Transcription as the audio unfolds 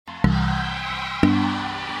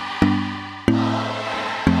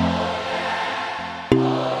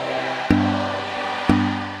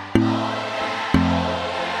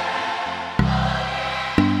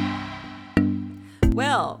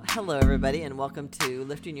Hello, everybody, and welcome to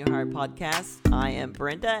Lifting Your Heart podcast. I am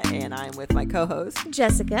Brenda, and I'm with my co-host,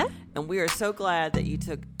 Jessica. And we are so glad that you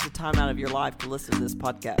took the time out of your life to listen to this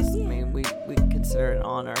podcast. Yeah. I mean, we consider it an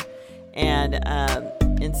honor. And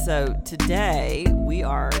so today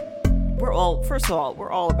we're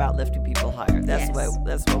all about lifting people higher. That's why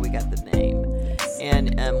we got the name.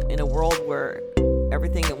 And in a world where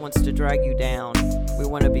everything that wants to drag you down, we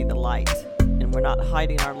want to be the light. And we're not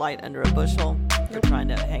hiding our light under a bushel. We're trying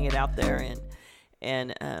to hang it out there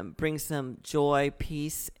and bring some joy,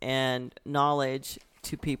 peace, and knowledge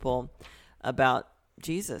to people about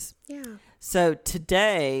Jesus. Yeah. So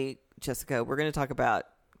today, Jessica, we're going to talk about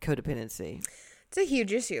codependency. It's a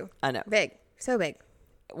huge issue. I know. Big. So big.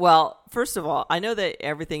 Well, first of all, I know that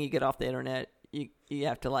everything you get off the internet, you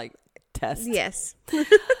have to test. Yes.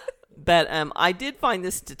 But I did find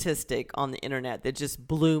this statistic on the internet that just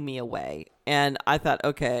blew me away. And I thought,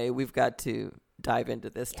 okay, we've got to dive into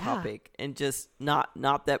this topic, and just not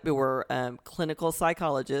that we were clinical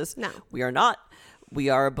psychologists. No, we are not. We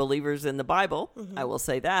are believers in the Bible. Mm-hmm. I will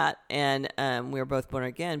say that, and we are both born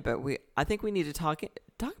again. But I think we need to talk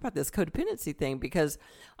about this codependency thing, because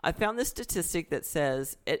I found this statistic that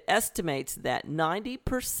says it estimates that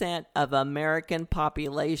 90% of American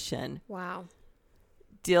population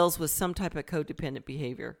deals with some type of codependent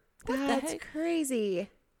behavior. That's crazy.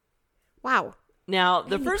 Wow. Now,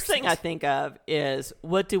 the 90%. First thing I think of is,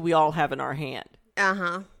 what do we all have in our hand?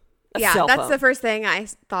 Uh-huh. Yeah, that's the first thing I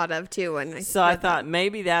thought of, too. I thought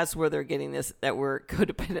maybe that's where they're getting this, that we're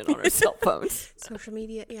codependent on our cell phones. Social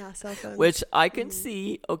media, cell phones. Which I can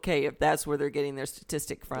see, okay, if that's where they're getting their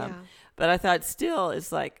statistic from. Yeah. But I thought still,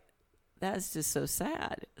 it's that's just so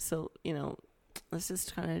sad. So, let's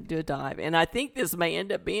just kind of do a dive. And I think this may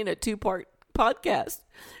end up being a 2-part podcast.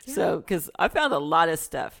 Yeah. So, because I found a lot of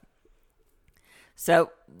stuff.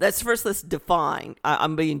 So let's define.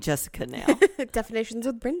 I'm being Jessica now. Definitions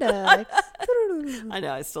with Brenda. I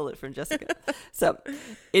know, I stole it from Jessica. So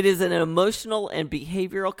it is an emotional and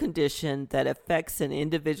behavioral condition that affects an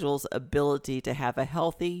individual's ability to have a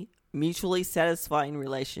healthy, mutually satisfying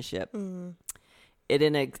relationship. Mm. It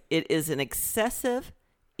is an excessive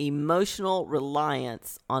emotional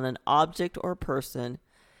reliance on an object or person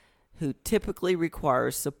who typically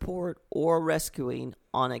requires support or rescuing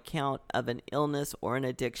on account of an illness or an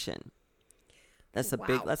addiction. That's a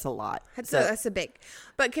lot. That's a big.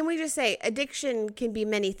 But can we just say addiction can be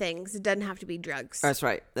many things. It doesn't have to be drugs. That's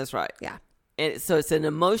right. Yeah. And so it's an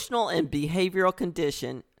emotional and behavioral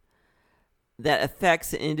condition that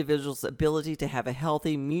affects an individual's ability to have a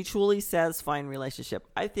healthy, mutually satisfying relationship.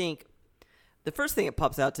 I think the first thing that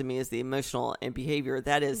pops out to me is the emotional and behavior.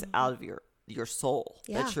 That is out of your soul.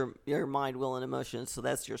 Yeah. That's your mind, will, and emotions. So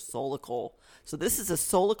that's your soulical. So this is a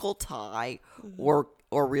soulical tie or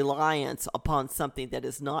reliance upon something that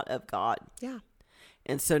is not of God. Yeah.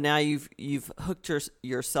 And so now you've hooked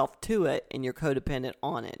yourself to it, and you're codependent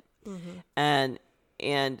on it. Mm-hmm. And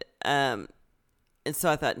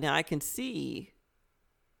so I thought, now I can see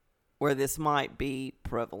where this might be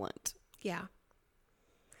prevalent. Yeah.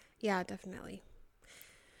 Yeah, definitely.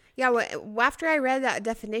 Yeah, after I read that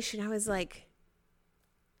definition, I was like,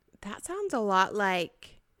 that sounds a lot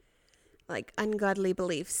like ungodly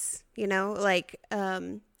beliefs, having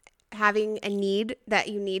a need that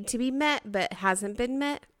you need to be met but hasn't been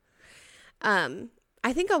met. I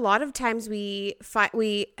think a lot of times we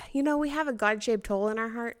have a God-shaped hole in our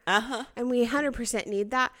heart, and we 100%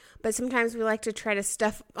 need that, but sometimes we like to try to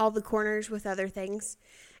stuff all the corners with other things,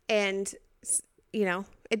 and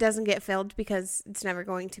it doesn't get filled because it's never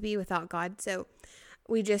going to be without God. So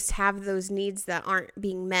we just have those needs that aren't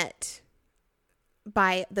being met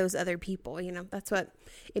by those other people. That's what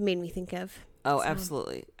it made me think of. Oh, so.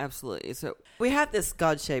 Absolutely. So we have this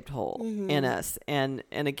God-shaped hole in us. And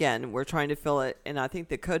again, we're trying to fill it. And I think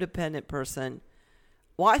the codependent person,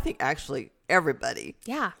 I think actually everybody.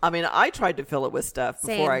 Yeah. I mean, I tried to fill it with stuff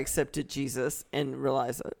before I accepted Jesus and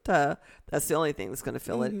realized that's the only thing that's going to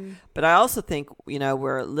fill it. But I also think,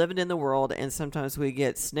 we're living in the world, and sometimes we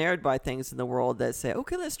get snared by things in the world that say,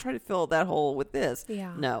 okay, let's try to fill that hole with this.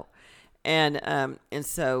 Yeah. No. And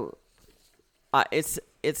so it's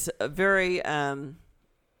a very, and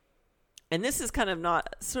this is kind of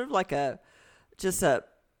not sort of like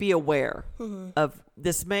be aware of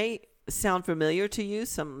this. May sound familiar to you,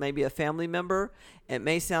 maybe a family member. It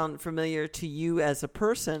may sound familiar to you as a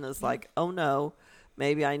person. It's like, oh no,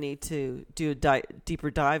 maybe I need to do a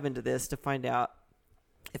deeper dive into this to find out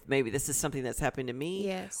if maybe this is something that's happening to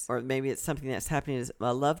me, or maybe it's something that's happening to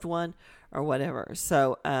a loved one or whatever.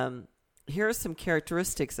 So here are some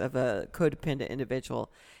characteristics of a codependent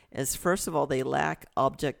individual. Is first of all, they lack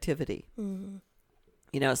objectivity.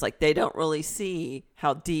 It's like they don't really see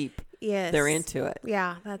how deep they're into it.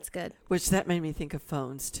 Yeah, that's good. Which that made me think of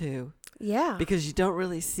phones too. Yeah. Because you don't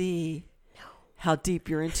really see how deep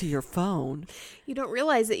you're into your phone. You don't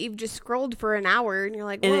realize that you've just scrolled for an hour and you're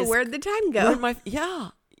like, whoa, where'd the time go?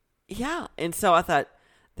 Yeah. And so I thought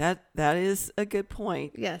that is a good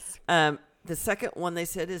point. Yes. The second one they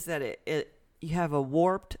said is that you have a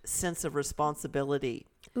warped sense of responsibility.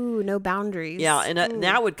 Ooh, no boundaries. Yeah, and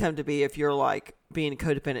that would come to be if you're like being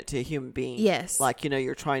codependent to a human being. Yes. Like,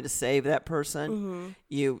 you're trying to save that person.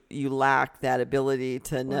 Mm-hmm. You lack that ability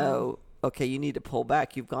to know, okay, you need to pull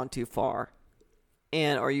back. You've gone too far.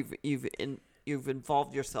 Or you've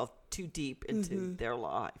involved yourself too deep into their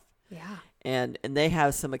life. Yeah. And they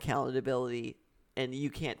have some accountability, and you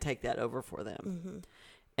can't take that over for them. Mm-hmm.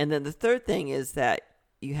 And then the third thing is that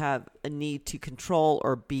you have a need to control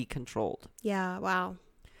or be controlled. Yeah. Wow.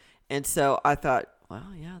 And so I thought, well,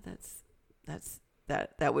 yeah,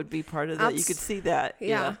 that would be part of that. You could see that.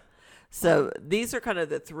 Yeah. So these are kind of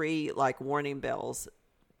the three like warning bells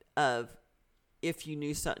of if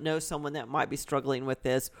you know someone that might be struggling with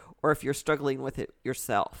this, or if you're struggling with it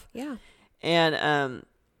yourself. Yeah. And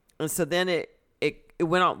so then it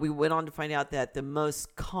went on. We went on to find out that the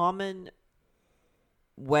most common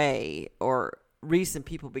way or reason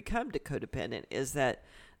people become codependent is that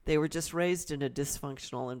they were just raised in a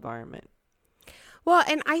dysfunctional environment. Well,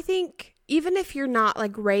 and I think even if you're not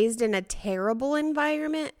like raised in a terrible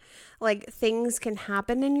environment, like things can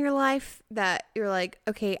happen in your life that you're like,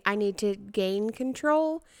 okay, I need to gain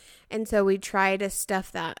control. And so we try to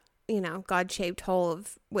stuff that, God-shaped hole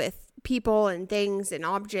with people and things and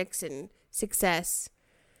objects and success.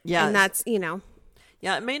 Yeah. And that's,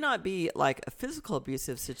 Yeah, it may not be like a physical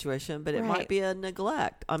abusive situation, but it might be a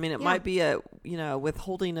neglect. I mean, it might be a,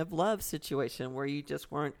 withholding of love situation where you just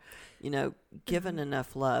weren't, given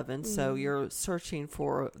enough love. And so you're searching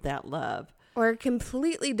for that love. Or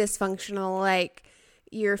completely dysfunctional, like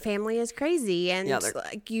your family is crazy and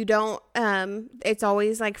like you don't, it's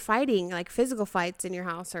always like fighting, like physical fights in your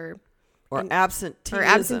house or absenteeism. Or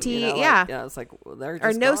absentee, it's like, well, they're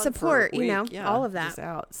just or no gone support, for a week. all of that. Just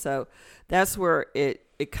out. So that's where it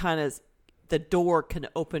kind of, the door can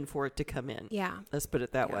open for it to come in. Yeah. Let's put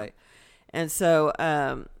it that way. And so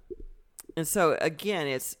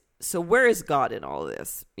again, so where is God in all of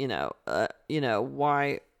this?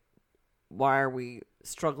 Why are we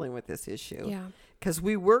struggling with this issue? Yeah. Because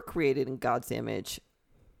we were created in God's image.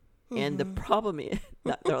 And the problem is,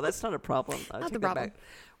 no, that's not a problem. Not the problem. Back.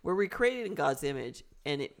 We're recreated in God's image,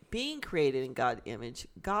 and being created in God's image,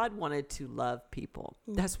 God wanted to love people.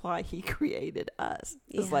 That's why He created us.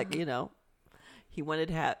 It's like, He wanted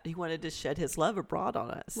to shed His love abroad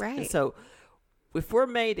on us. Right. And so, if we're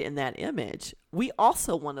made in that image, we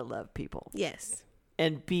also want to love people. Yes.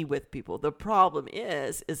 And be with people. The problem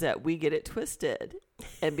is that we get it twisted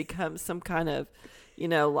and become some kind of,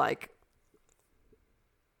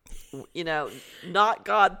 not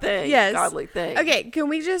God thing, godly thing. Okay, can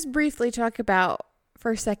we just briefly talk about,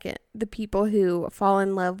 for a second, the people who fall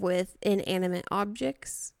in love with inanimate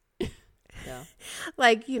objects? Yeah.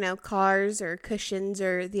 Like, cars or cushions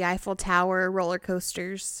or the Eiffel Tower, roller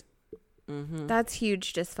coasters. Mm-hmm. That's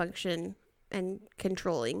huge dysfunction and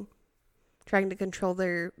controlling. Trying to control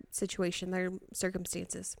their situation, their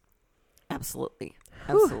circumstances. Absolutely.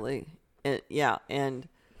 Whew. Absolutely.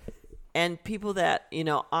 And people that,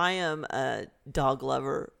 I am a dog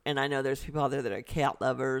lover, and I know there's people out there that are cat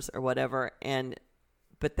lovers or whatever,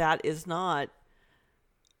 but that is not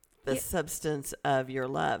the substance of your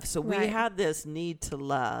love. So we have this need to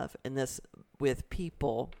love and this with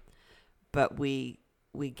people, but we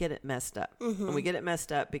get it messed up. Mm-hmm. And we get it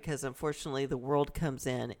messed up because unfortunately the world comes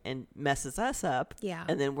in and messes us up. Yeah.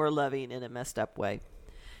 And then we're loving in a messed up way.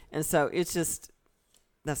 And so it's just,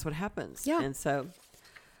 that's what happens. Yeah. And so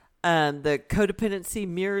the codependency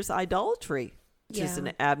mirrors idolatry, which is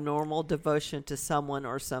an abnormal devotion to someone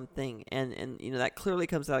or something. And that clearly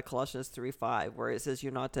comes out of Colossians 3:5, where it says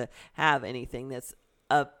you're not to have anything that's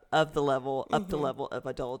up the level of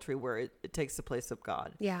idolatry where it takes the place of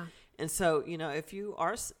God. Yeah. And so, if you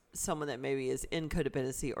are someone that maybe is in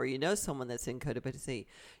codependency, or someone that's in codependency,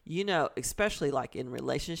 especially like in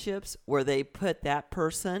relationships where they put that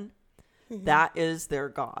person, that is their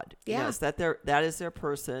God. Yeah. That is their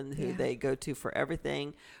person who they go to for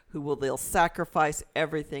everything, they'll sacrifice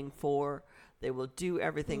everything for, they will do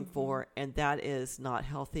everything for, and that is not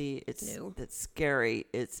healthy. It's scary.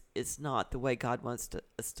 It's not the way God wants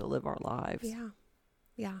us to live our lives. Yeah.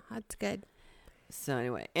 Yeah, that's good. So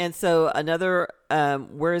anyway, and so another,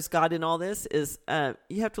 where is God in all this is,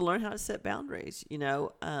 you have to learn how to set boundaries.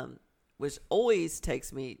 which always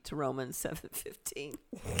takes me to Romans 7:15.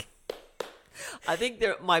 I think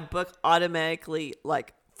my book automatically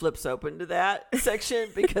like flips open to that section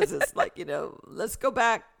because it's like, let's go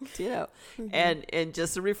back to, and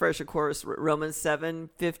just a refresher course, Romans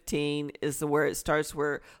 7:15 is where it starts,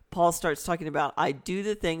 where Paul starts talking about, I do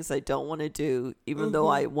the things I don't want to do, even though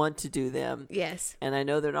I want to do them. Yes. And I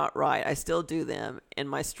know they're not right. I still do them in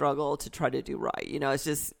my struggle to try to do right. It's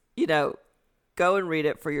just, go and read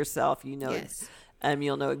it for yourself. Yes.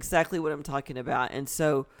 You'll know exactly what I'm talking about. And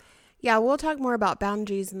so, yeah, we'll talk more about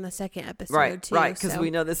boundaries in the second episode, right, too. Right, because we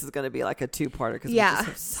know this is going to be like a two-parter. Yeah,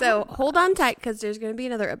 so hold on tight because there's going to be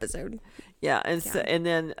another episode. Yeah, so, and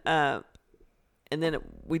then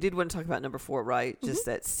we did want to talk about number 4, right? Just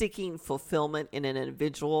that seeking fulfillment in an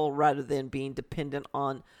individual rather than being dependent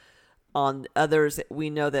on others. We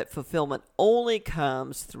know that fulfillment only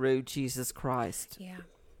comes through Jesus Christ. Yeah,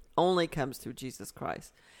 only comes through Jesus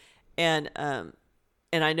Christ,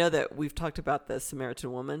 And I know that we've talked about the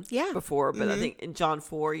Samaritan woman before, but I think in John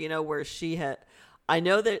 4, where she had, I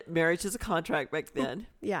know that marriage is a contract back then.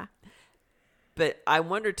 Yeah. But I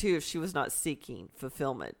wonder too if she was not seeking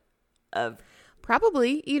fulfillment of.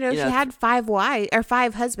 Probably, she had 5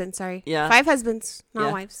 husbands, sorry. Yeah. 5 husbands,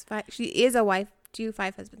 not wives. She is a wife to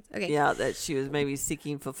 5 husbands. Okay. Yeah, that she was maybe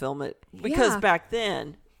seeking fulfillment because back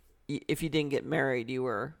then, if you didn't get married, you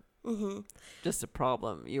were just a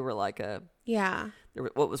problem. You were like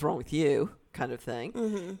what was wrong with you kind of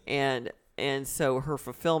thing. And so her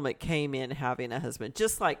fulfillment came in having a husband,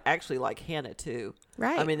 just like Hannah too.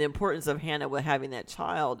 Right. I mean, the importance of Hannah with having that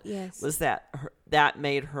child was that that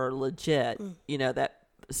made her legit, that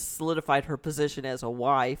solidified her position as a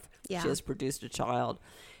wife. Yeah. She has produced a child.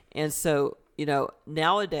 And so,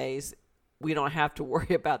 nowadays we don't have to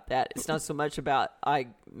worry about that. It's not so much about I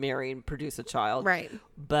marry and produce a child. Right.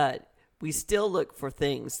 But we still look for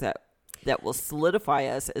things that will solidify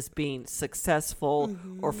us as being successful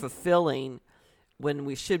or fulfilling when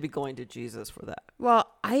we should be going to Jesus for that. Well,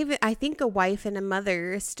 I think a wife and a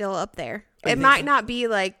mother is still up there. It might not be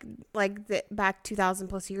like back 2,000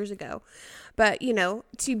 plus years ago, but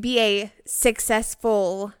to be a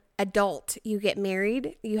successful adult, you get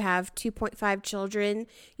married, you have 2.5 children,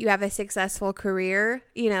 you have a successful career.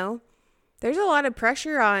 There's a lot of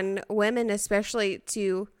pressure on women, especially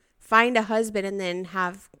to find a husband and then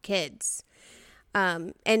have kids.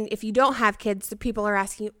 And if you don't have kids, the people are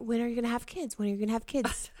asking you, when are you going to have kids? When are you going to have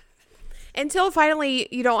kids? Until finally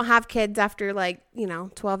you don't have kids after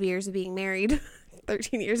 12 years of being married,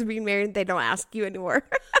 13 years of being married, they don't ask you anymore.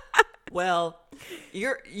 Well,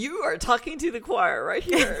 you are talking to the choir right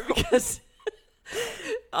here because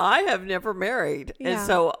I have never married. Yeah. And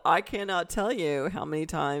so I cannot tell you how many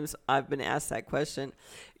times I've been asked that question.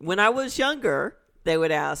 When I was younger, they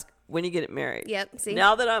would ask, when you get married. Yep. See?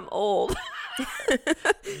 Now that I'm old,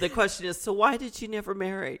 the question is, so why did you never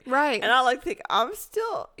marry? Right. And I think I'm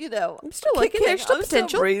still, I'm still looking. There's still potential.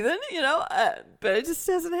 Still breathing, but it just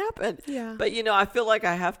hasn't happened. Yeah. But, I feel like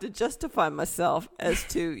I have to justify myself as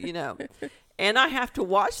to, and I have to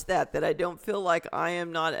watch that I don't feel like I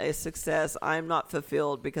am not a success. I am not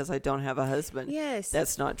fulfilled because I don't have a husband. Yes.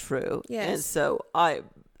 That's not true. Yes. And so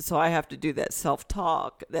I have to do that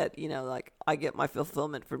self-talk that, I get my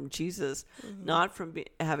fulfillment from Jesus, not from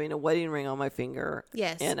having a wedding ring on my finger.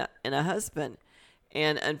 Yes. And a husband.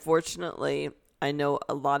 And unfortunately, I know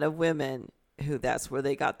a lot of women who that's where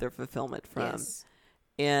they got their fulfillment from. Yes.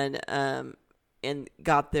 And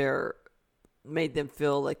made them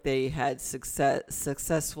feel like they had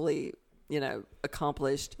successfully,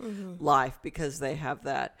 accomplished life because they have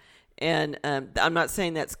that. And I'm not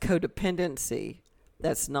saying that's codependency.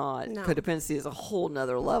 That's not. No. Codependency is a whole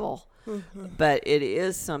nother level. But it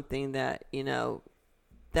is something that,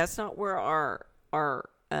 that's not where our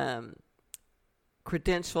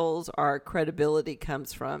credentials, our credibility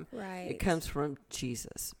comes from. Right. It comes from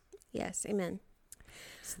Jesus. Yes. Amen.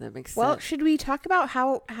 So that makes sense. Well, should we talk about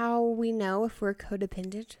how we know if we're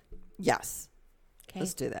codependent? Yes. Okay.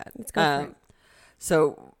 Let's do that. Let's go for it.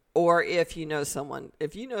 So, or if you know someone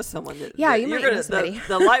that you might know somebody.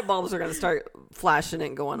 the light bulbs are going to start flashing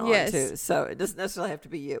and going on too. So it doesn't necessarily have to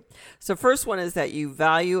be you. So first one is that you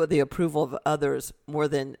value the approval of others more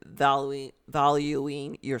than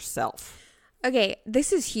valuing yourself. Okay,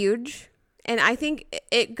 this is huge. And I think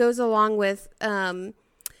it goes along with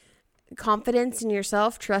confidence in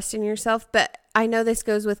yourself, trust in yourself. But I know this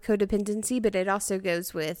goes with codependency, but it also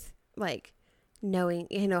goes with knowing,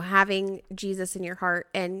 having Jesus in your heart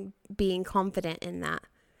and being confident in that.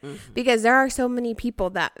 Because there are so many people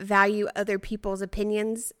that value other people's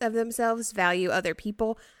opinions of themselves, value other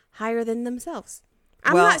people higher than themselves.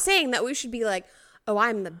 I'm not saying that we should be like, oh,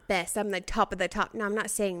 I'm the best. I'm the top of the top. No, I'm not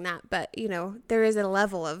saying that, but there is a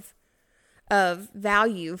level of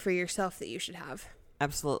value for yourself that you should have.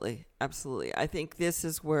 Absolutely. Absolutely. I think this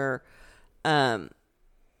is where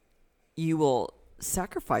you will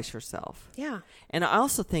sacrifice yourself. Yeah. And I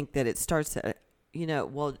also think that it starts at,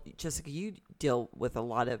 well, Jessica, you deal with a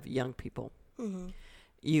lot of young people,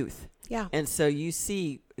 youth. Yeah. And so you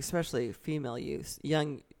see, especially female youth,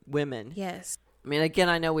 young women. Yes. I mean, again,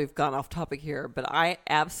 I know we've gone off topic here, but I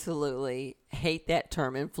absolutely hate that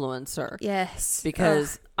term influencer. Yes.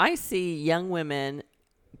 Because I see young women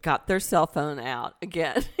got their cell phone out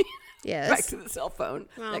again. Yes. Back to the cell phone,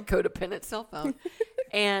 that codependent cell phone.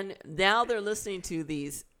 And now they're listening to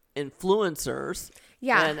these influencers.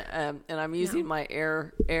 Yeah. And I'm using my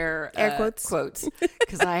air quotes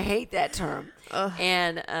because I hate that term.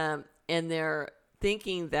 And they're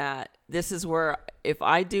thinking that this is where if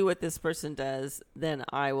I do what this person does, then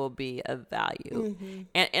I will be of value.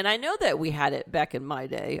 And I know that we had it back in my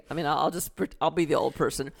day. I mean, I'll be the old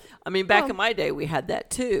person. I mean, back in my day, we had that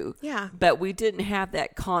too. Yeah. But we didn't have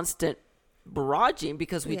that constant barraging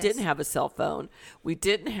because we didn't have a cell phone. We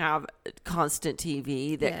didn't have constant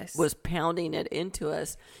TV that was pounding it into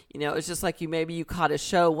us. It's just like maybe you caught a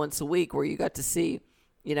show once a week where you got to see,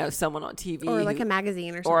 someone on TV. Or like a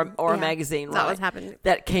magazine or something. Or a magazine, right? That was happening.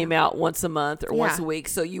 That came out once a month or once a week.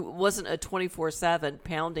 So it wasn't a 24/7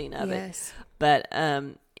 pounding of it. But,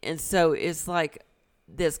 and so it's like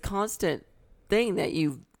this constant thing that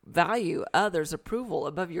you value others' approval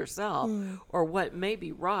above yourself or what may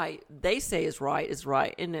be right. They say is right,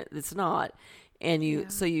 and it's not.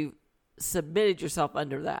 And so you submitted yourself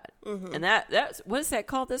under that. And that's, what is that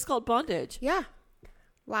called? That's called bondage. Yeah.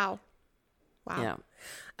 Wow. Yeah.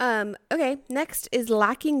 Okay. Next is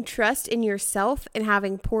lacking trust in yourself and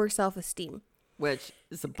having poor self-esteem. Which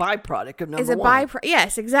is a byproduct of number one.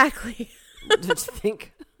 Yes, exactly. Don't you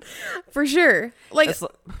think? For sure.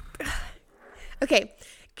 Okay.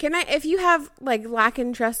 If you have like lack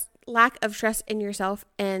of trust in yourself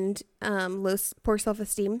and poor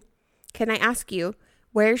self-esteem, can I ask you,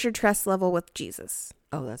 where's your trust level with Jesus?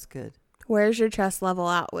 Oh, that's good. Where's your trust level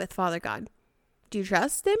at with Father God? Do you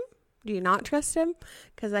trust him? Do you not trust him?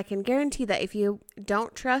 Because I can guarantee that if you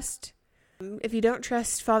don't trust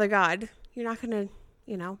Father God, you're not going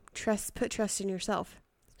to, put trust in yourself.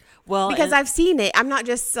 Well, because I've seen it. I'm not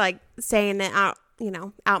just like saying it out,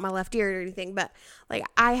 out my left ear or anything, but like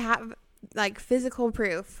I have like physical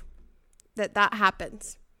proof that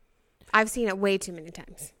happens. I've seen it way too many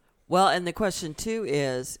times. Well, and the question too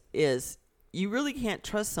is you really can't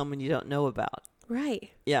trust someone you don't know about.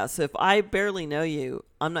 Right. Yeah. So if I barely know you,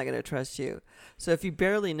 I'm not going to trust you. So if you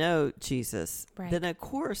barely know Jesus, then of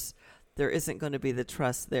course there isn't going to be the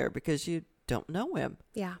trust there because you don't know him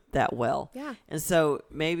that well. Yeah. And so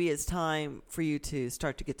maybe it's time for you to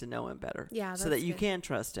start to get to know him better. Yeah. So that you can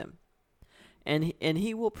trust him. And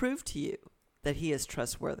he will prove to you that he is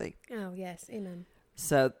trustworthy. Oh, yes. Amen.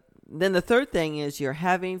 So then the third thing is you're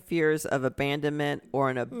having fears of abandonment or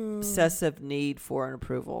an obsessive need for an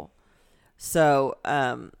approval. So,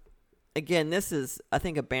 again, this is, I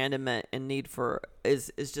think, abandonment and need for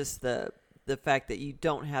is just the fact that you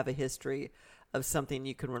don't have a history of something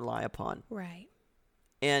you can rely upon. Right.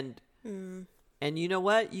 And you know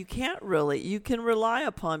what? You can rely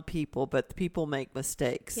upon people, but people make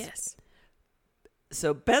mistakes. Yes.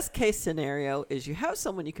 So best case scenario is you have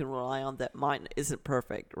someone you can rely on that isn't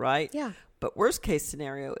perfect, right? Yeah. But worst case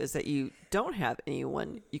scenario is that you don't have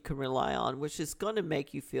anyone you can rely on, which is going to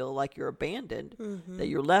make you feel like you're abandoned, that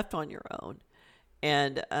you're left on your own.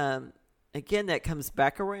 And again, that comes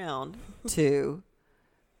back around to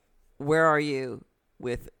where are you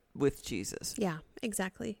with Jesus? Yeah,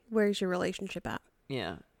 exactly. Where's your relationship at?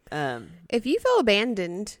 Yeah. If you feel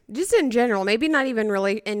abandoned, just in general, maybe not even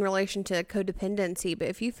really in relation to codependency, but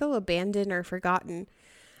if you feel abandoned or forgotten,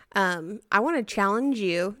 I want to challenge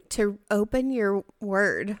you to open the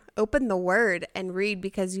word and read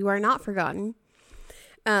because you are not forgotten.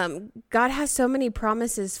 God has so many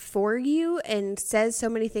promises for you and says so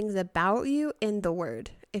many things about you in the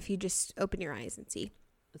word. If you just open your eyes and see.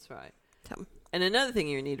 That's right. So. And another thing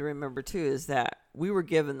you need to remember too is that we were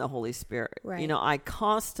given the Holy Spirit. Right. I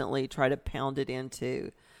constantly try to pound it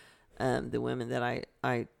into the women that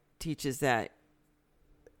I teach is that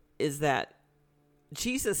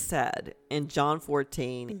Jesus said in John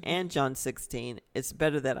 14 and John 16, it's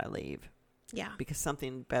better that I leave. Yeah. Because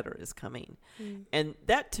something better is coming. And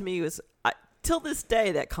that to me was, till this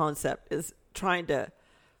day, that concept is trying to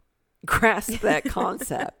grasp that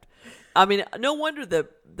concept. I mean, no wonder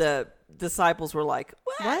the disciples were like,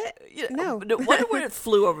 what? No wonder when it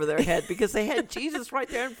flew over their head, because they had Jesus right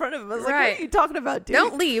there in front of them. I was like, what are you talking about, dude?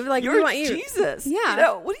 Don't leave. Like, You're we want you. Jesus.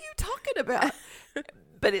 Yeah. What are you talking about?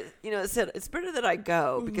 But it said, it's better that I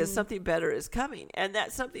go, because something better is coming. And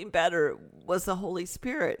that something better was the Holy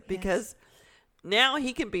Spirit, because now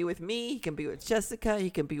he can be with me, he can be with Jessica, he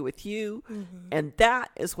can be with you. And that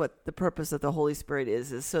is what the purpose of the Holy Spirit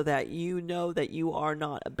is so that you know that you are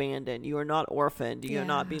not abandoned, you are not orphaned, you are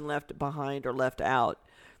not being left behind or left out.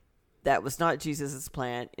 That was not Jesus's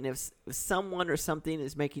plan. And if someone or something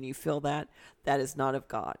is making you feel that, that is not of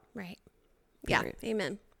God. Right. Period. Yeah.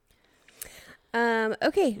 Amen.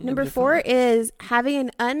 Okay. Number 4 is having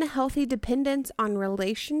an unhealthy dependence on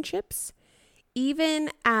relationships, even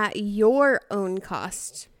at your own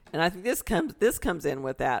cost. And I think this comes in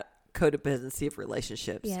with that codependency of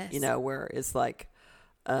relationships. Yes. Where it's like,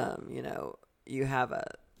 you have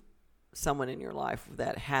someone in your life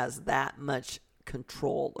that has that much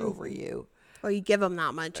control over you. Or you give them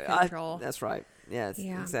that much control. That's right. Yes,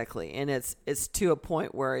 exactly. And it's to a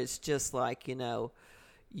point where it's just like,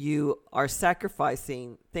 you are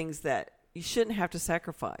sacrificing things that you shouldn't have to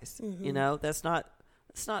sacrifice. That's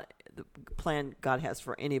not the plan God has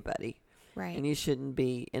for anybody. Right. And you shouldn't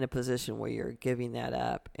be in a position where you're giving that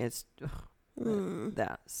up. It's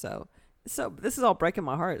that. So this is all breaking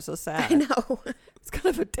my heart. It's so sad. I know. It's kind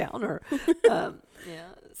of a downer.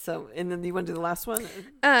 So, and then you want to do the last one?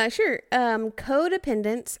 Sure.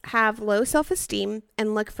 Codependents have low self-esteem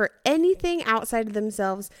and look for anything outside of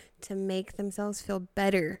themselves to make themselves feel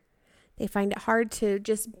better. They find it hard to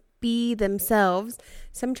just be themselves.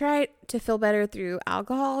 Some try to feel better through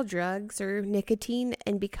alcohol, drugs, or nicotine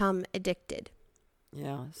and become addicted.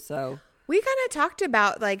 Yeah. So we kind of talked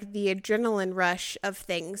about like the adrenaline rush of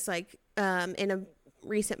things, like in a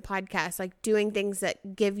recent podcast, like doing things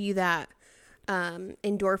that give you that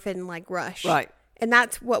endorphin like rush. Right. And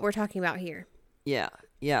that's what we're talking about here. Yeah.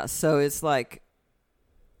 Yeah. So it's like,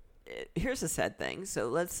 here's a sad thing. So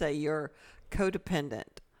let's say you're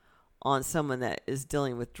codependent on someone that is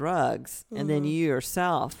dealing with drugs, and then you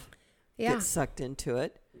yourself get sucked into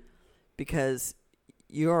it because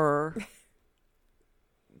you're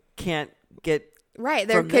can't get right.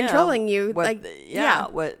 They're controlling you.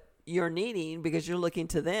 What you're needing because you're looking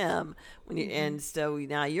to them when you, and so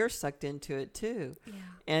now you're sucked into it too. Yeah.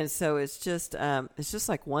 And so it's just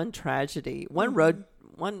like one tragedy,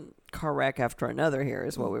 one car wreck after another here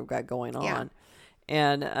is what we've got going on.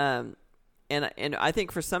 And I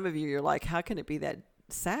think for some of you, you're like, how can it be that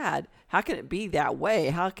sad? How can it be that way?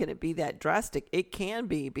 How can it be that drastic? It can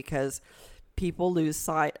be because people lose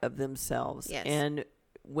sight of themselves. Yes. And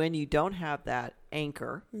when you don't have that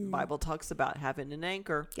anchor, the Bible talks about having an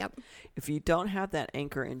anchor. Yep. If you don't have that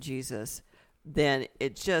anchor in Jesus, then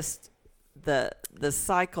it just, the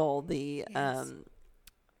cycle, the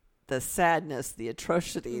sadness, the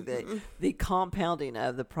atrocity, the compounding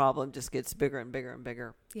of the problem just gets bigger and bigger and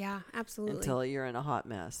bigger. Yeah, absolutely. Until you're in a hot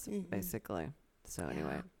mess, basically. So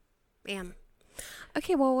anyway. Man.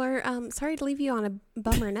 Okay, well, we're sorry to leave you on a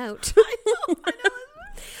bummer note. I know.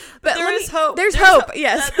 But there is hope. There's hope.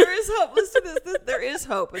 Yes. There is hope. Listen to this. There is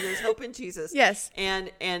hope, and there's hope in Jesus. Yes.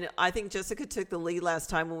 And I think Jessica took the lead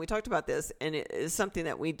last time when we talked about this, and it is something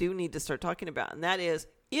that we do need to start talking about, and that is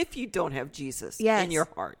if you don't have Jesus in your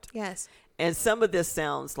heart. Yes. And some of this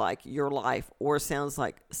sounds like your life or sounds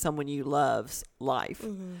like someone you love's life.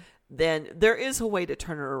 Then there is a way to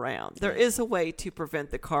turn it around. There is a way to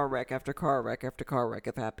prevent the car wreck after car wreck after car wreck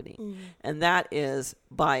of happening. And that is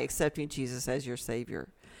by accepting Jesus as your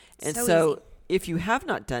Savior. And so if you have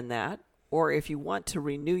not done that, or if you want to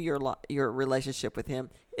renew your relationship with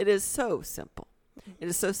Him, it is so simple. It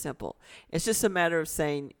is so simple. It's just a matter of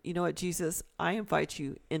saying, you know what, Jesus, I invite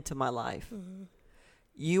you into my life.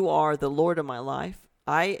 You are the Lord of my life.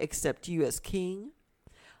 I accept you as King.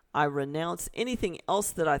 I renounce anything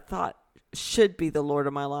else that I thought should be the Lord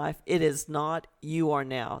of my life. It is not. You are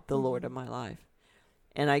now the Lord of my life.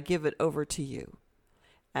 And I give it over to you.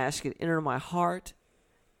 I ask you to enter my heart,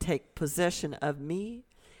 take possession of me,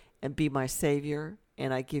 and be my Savior.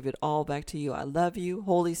 And I give it all back to you. I love you.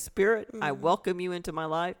 Holy Spirit, I welcome you into my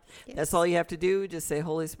life. Yes. That's all you have to do. Just say,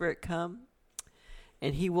 Holy Spirit, come.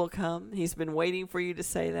 And He will come. He's been waiting for you to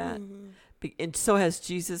say that. And so has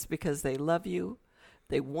Jesus, because they love you.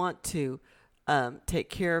 They want to take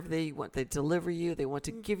care of you. They want to deliver you. They want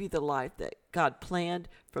to give you the life that God planned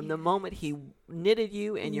from the moment He knitted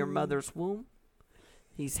you in your mother's womb.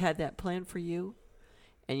 He's had that plan for you.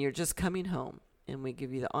 And you're just coming home. And we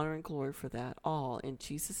give you the honor and glory for that all in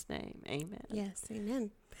Jesus' name. Amen. Yes,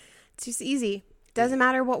 amen. It's just easy. Doesn't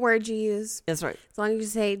matter what word you use. That's right. As long as you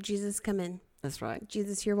say, Jesus, come in. That's right.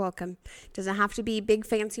 Jesus, you're welcome. Doesn't have to be big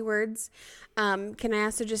fancy words. Can I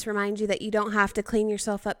also just remind you that you don't have to clean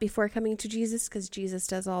yourself up before coming to Jesus, because Jesus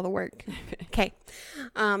does all the work. Okay.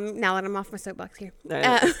 Now that I'm off my soapbox here.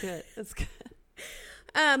 That's good. That's good.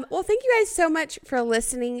 Well, thank you guys so much for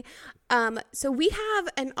listening. So we have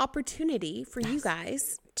an opportunity for you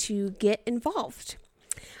guys to get involved.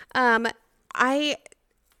 I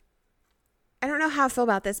don't know how I feel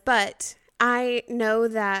about this, but I know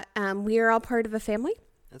that we are all part of a family.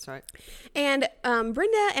 That's right. And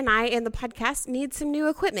Brenda and I and the podcast need some new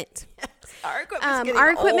equipment. Yes,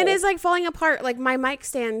 our equipment is like falling apart. Like my mic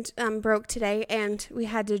stand broke today and we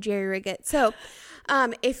had to jerry rig it. So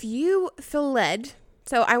if you feel led,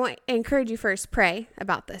 so I want to encourage you first, pray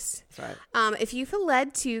about this. That's right. If you feel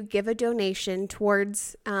led to give a donation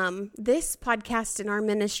towards this podcast and our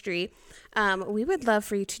ministry, we would love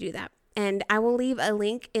for you to do that. And I will leave a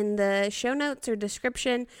link in the show notes or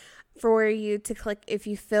description for you to click if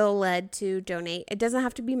you feel led to donate. It doesn't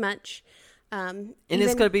have to be much. And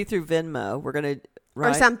it's going to be through Venmo. We're going to...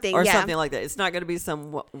 Right? Or something, or something like that. It's not going to be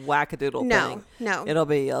some wackadoodle thing. No. It'll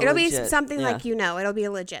be something like, it'll be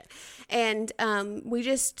legit. And we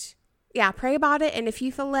just... Yeah, pray about it. And if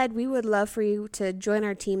you feel led, we would love for you to join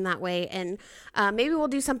our team that way. And maybe we'll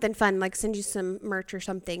do something fun, like send you some merch or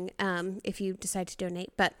something if you decide to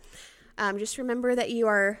donate. But just remember that you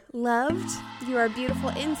are loved. You are beautiful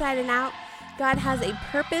inside and out. God has a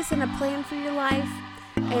purpose and a plan for your life.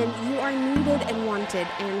 And you are needed and wanted.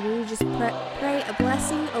 And we just pray a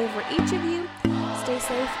blessing over each of you. Stay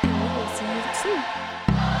safe, and we will see you soon.